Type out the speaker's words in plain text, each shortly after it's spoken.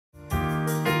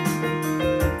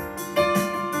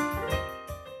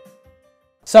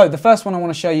So the first one I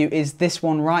want to show you is this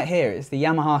one right here. It's the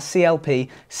Yamaha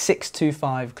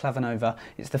CLP625 Clavinova.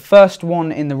 It's the first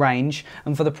one in the range,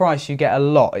 and for the price you get a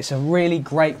lot. It's a really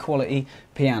great quality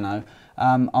piano.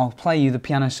 I'll play you the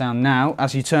piano sound now.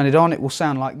 As you turn it on, it will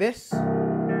sound like this.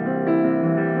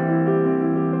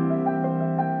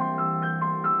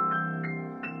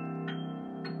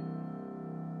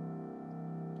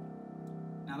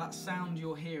 Now that sound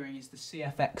you're hearing is the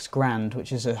CFX Grand,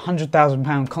 which is a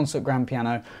 £100,000 concert grand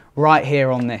piano right here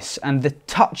on this. And the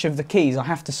touch of the keys, I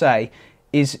have to say,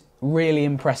 is really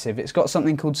impressive. It's got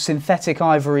something called synthetic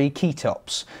ivory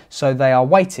keytops, so they are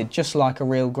weighted just like a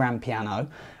real grand piano,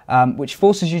 which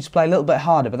forces you to play a little bit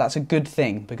harder, but that's a good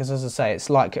thing because, as I say, it's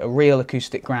like a real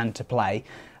acoustic grand to play.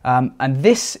 And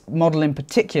this model in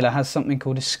particular has something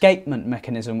called escapement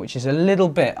mechanism, which is a little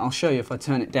bit, I'll show you if I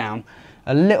turn it down,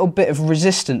 a little bit of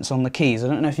resistance on the keys. I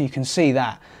don't know if you can see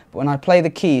that, but when I play the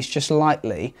keys just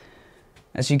lightly,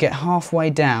 as you get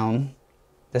halfway down,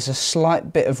 there's a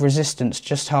slight bit of resistance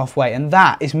just halfway, and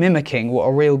that is mimicking what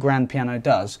a real grand piano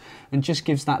does and just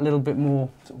gives that little bit more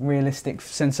realistic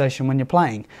sensation when you're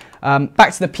playing.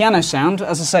 Back to the piano sound,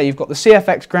 as I say, you've got the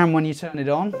CFX Grand when you turn it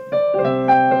on.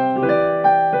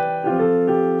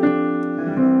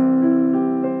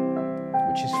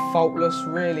 Which is faultless,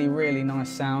 really, really nice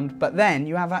sound. But then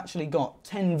you have actually got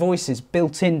 10 voices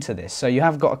built into this. So you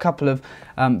have got a couple of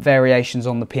variations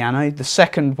on the piano. The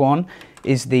second one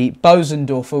is the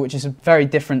Bosendorfer, which is a very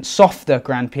different, softer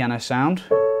grand piano sound.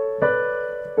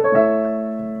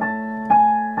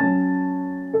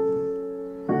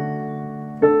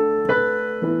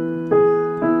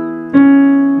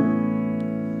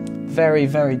 Very,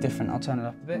 very different. I'll turn it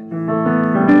up a bit.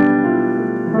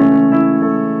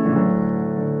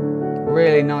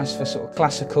 Really nice for sort of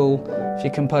classical. If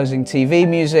you're composing TV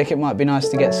music, it might be nice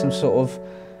to get some sort of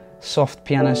soft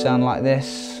piano sound like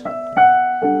this.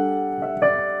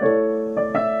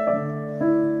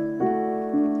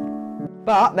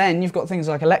 But then you've got things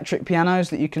like electric pianos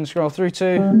that you can scroll through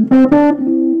to.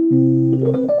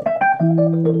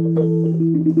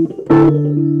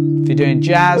 If you're doing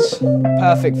jazz,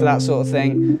 perfect for that sort of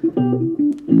thing.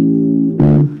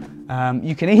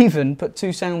 You can even put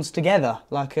two sounds together,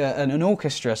 like an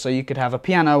orchestra. So you could have a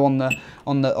piano on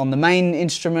the main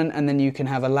instrument, and then you can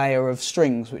have a layer of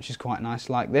strings, which is quite nice,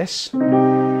 like this.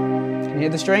 Can you hear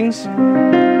the strings?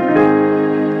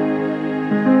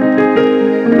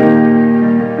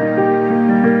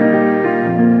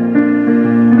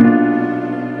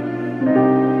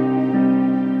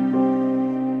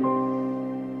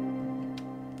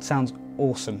 Sounds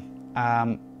awesome.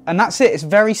 And that's it. It's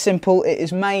very simple. It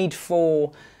is made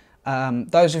for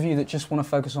those of you that just want to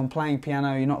focus on playing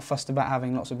piano. You're not fussed about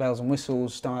having lots of bells and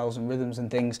whistles, styles and rhythms and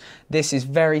things. This is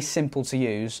very simple to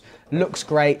use, looks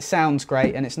great, sounds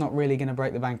great, and it's not really going to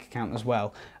break the bank account as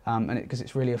well, because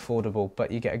it's really affordable,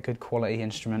 but you get a good quality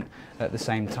instrument at the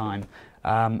same time.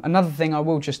 Another thing I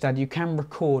will just add, you can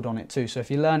record on it too. So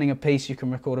if you're learning a piece, you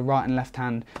can record a right and left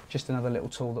hand, just another little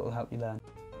tool that will help you learn.